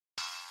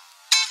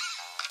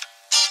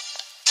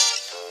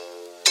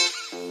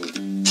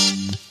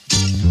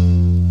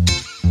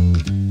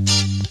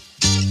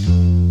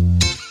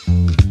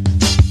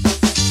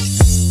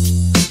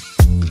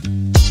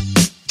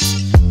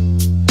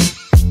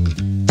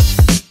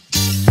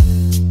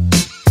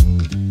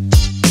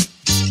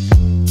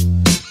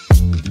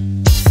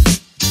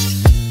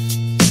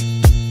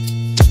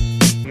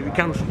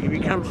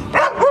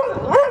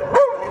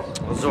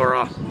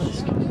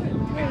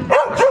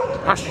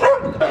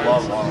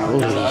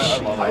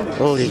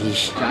Holy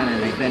sh. China,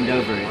 they bend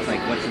over. It's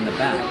like, what's in the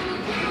back?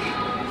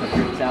 It's a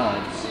fruit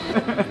salad.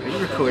 Are you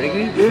recording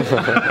me?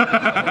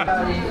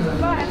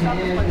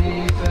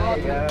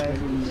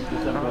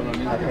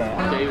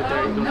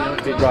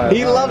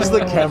 He loves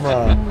the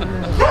camera.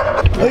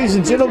 Ladies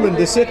and gentlemen,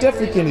 the South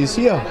African is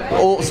here.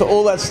 So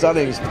all that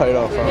studying's paid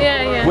off, huh?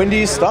 Yeah, yeah. When do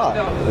you start?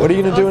 What are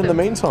you going to do in the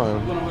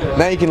meantime?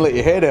 Now you can let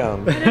your hair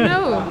down. I don't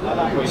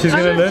know. She's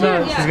going to learn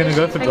how, she's going to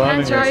go for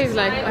driving. I can't drive,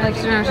 like, I have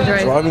to learn how to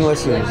drive. Driving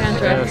lessons. I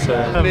can't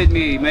drive. Made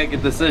me make a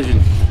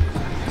decision.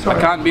 I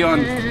can't be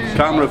on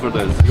camera for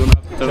this. You're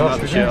gonna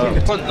have to turn that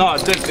shit off. No,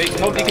 dude,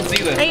 nobody can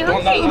see this. Are you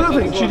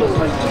hungry?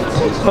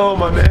 Oh,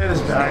 my man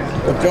is back.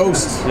 A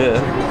ghost. Yeah.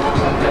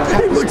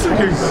 He looks like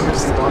a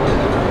ghost.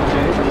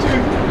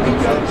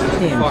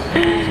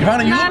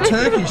 Ivana, you look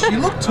Turkish. You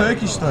look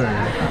Turkish though.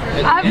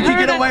 You could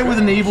get away with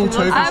an evil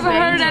Turkish. I've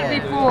heard that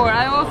before.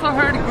 I also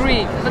heard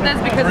Greek, but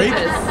that's because Greek? of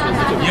this.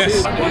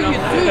 Yes.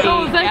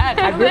 Oh,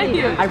 thank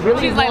you.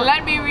 She's like,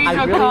 let me read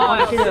your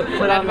cards.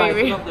 Let me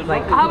read.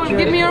 I will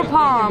give me your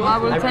palm. I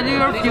will tell you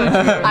your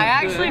future. I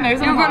actually know you're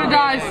gonna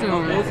die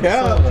soon.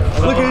 Yeah.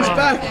 Look who's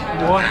back.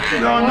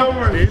 No, no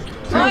worries.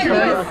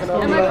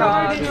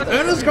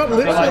 Anna's got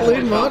lips that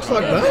leave marks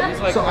like that.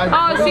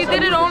 Oh, she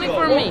did it only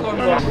for me.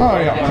 Oh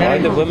yeah.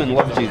 And the women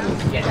love Jesus.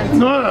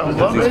 No,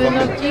 love it.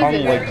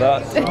 Tongue like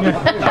that.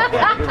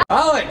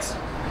 Alex!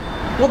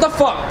 What the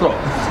fuck, bro?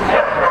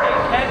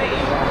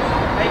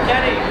 Hey,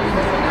 Kenny!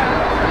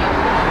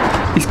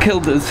 He's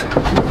killed us.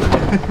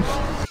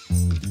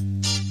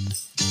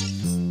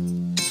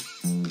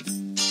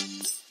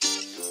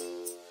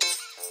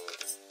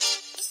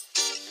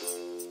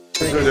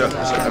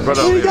 Where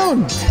are you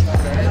going?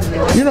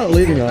 You're not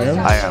leaving, are you?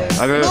 I am.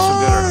 I'm gonna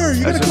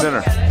have some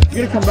dinner.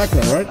 You're gonna come back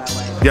though, right?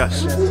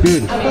 Yes.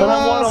 Good.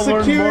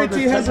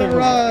 Security has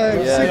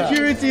arrived. Yeah.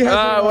 Security has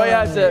arrived.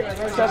 Why is it?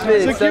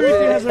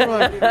 Security has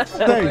arrived.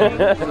 Stay.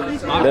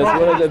 That's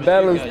one of the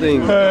balance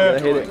things. I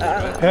hit it.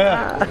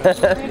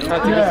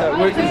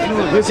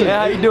 Listen,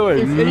 how you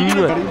doing?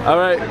 All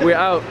right, we're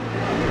out.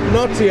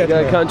 Not yet.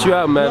 Gotta count you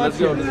out, man. Let's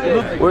go.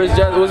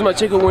 Where's my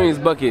chicken wings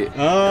bucket?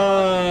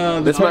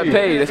 That's my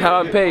pay. That's how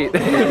I'm paid.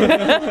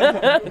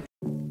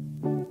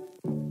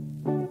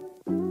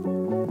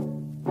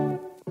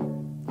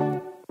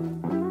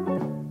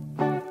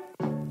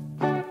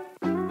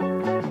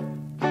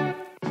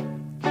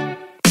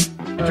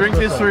 You drink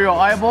this through your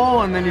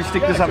eyeball and then you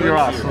stick this up your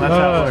ass. So that's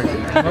how it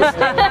works.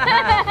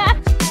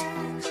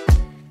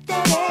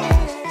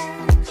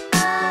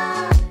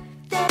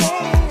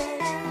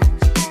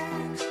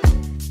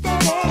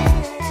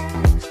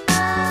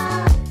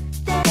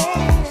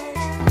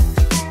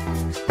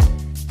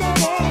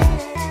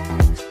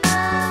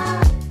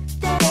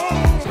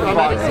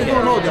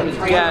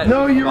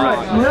 No, you're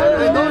right.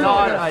 No,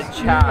 not a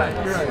chance.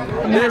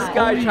 This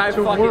guy tried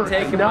to fucking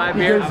take my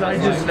beer.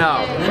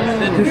 No.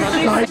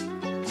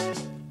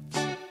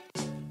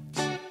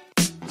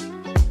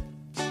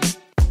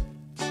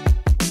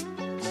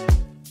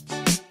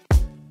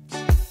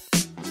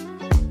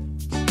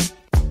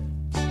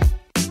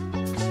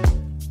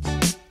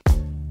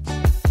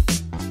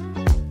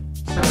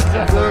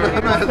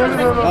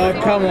 Oh,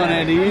 come on,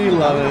 Andy, you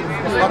love it.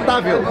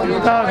 Otávio.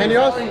 And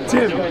yours?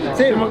 Tim.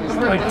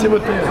 Like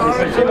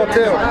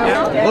Timoteo.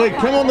 Oi,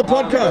 come on the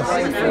podcast.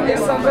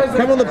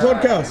 Come on the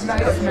podcast.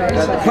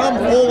 Come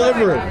all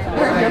over it. I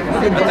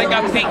think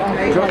I'm pink.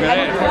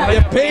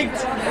 You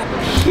peaked.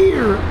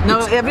 Here. No,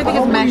 everything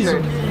is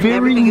measured.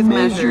 Everything is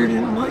measured.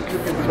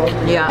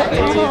 Yeah.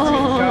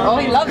 Oh,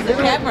 he loves the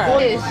camera.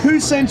 Who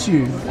sent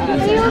you?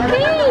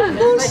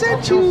 Who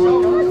sent you?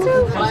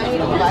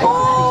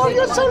 Oh,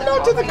 you're so low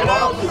to the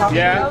ground.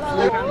 Yeah.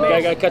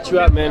 I gotta cut you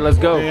out, man. Let's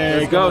go.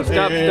 Let's go.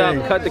 Stop.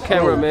 Cut the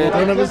camera, man.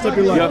 Don't ever stop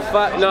your life. You're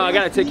no, I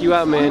gotta take you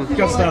out, man.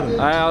 Got started.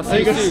 Alright, I'll see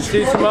you soon.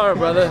 See you tomorrow,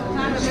 brother.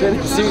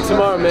 See you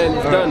tomorrow, man.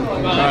 It's done.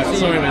 Alright,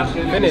 sorry, man.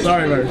 Finish.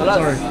 Sorry, man.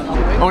 Sorry.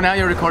 Oh, now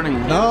you're recording.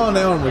 No,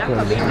 now I'm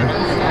recording.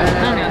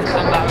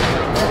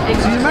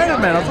 So you made it,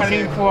 man. I'm trying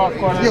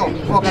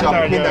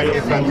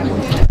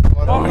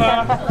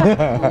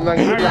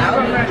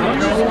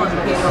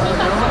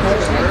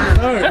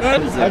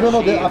I don't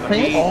know, they're a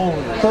paint?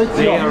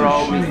 They are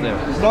always there.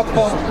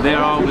 They're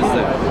always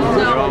there.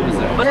 They're always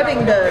there. But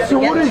having the so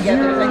what is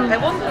your... I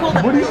won't call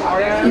them. What do you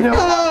know?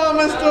 Oh,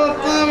 Mr.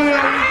 Otávio,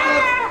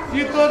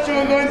 you thought you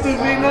were going to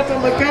be not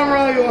on the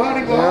camera, you were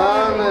hiding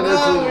behind.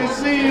 Now we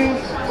see you.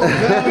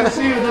 Now we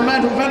see you. The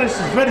man who vanishes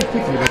very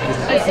quickly.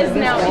 It is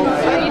now.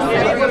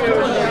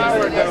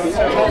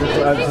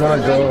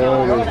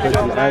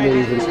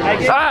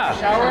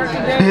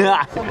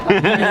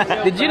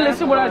 Did you listen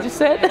to what I just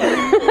said?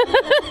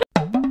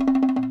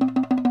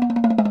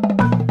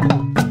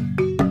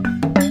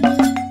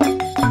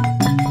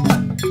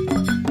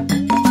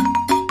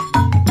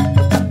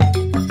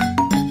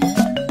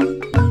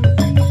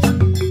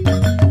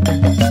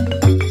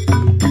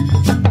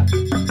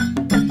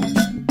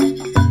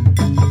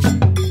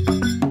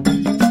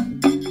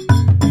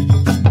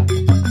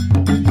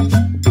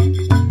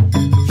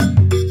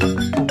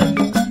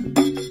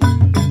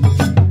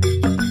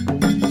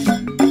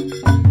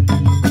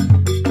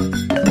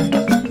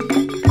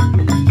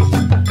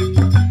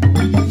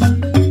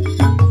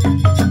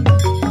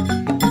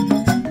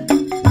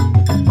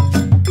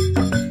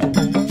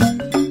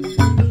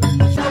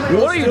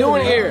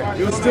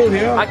 still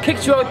here? I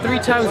kicked you out 3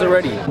 times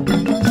already.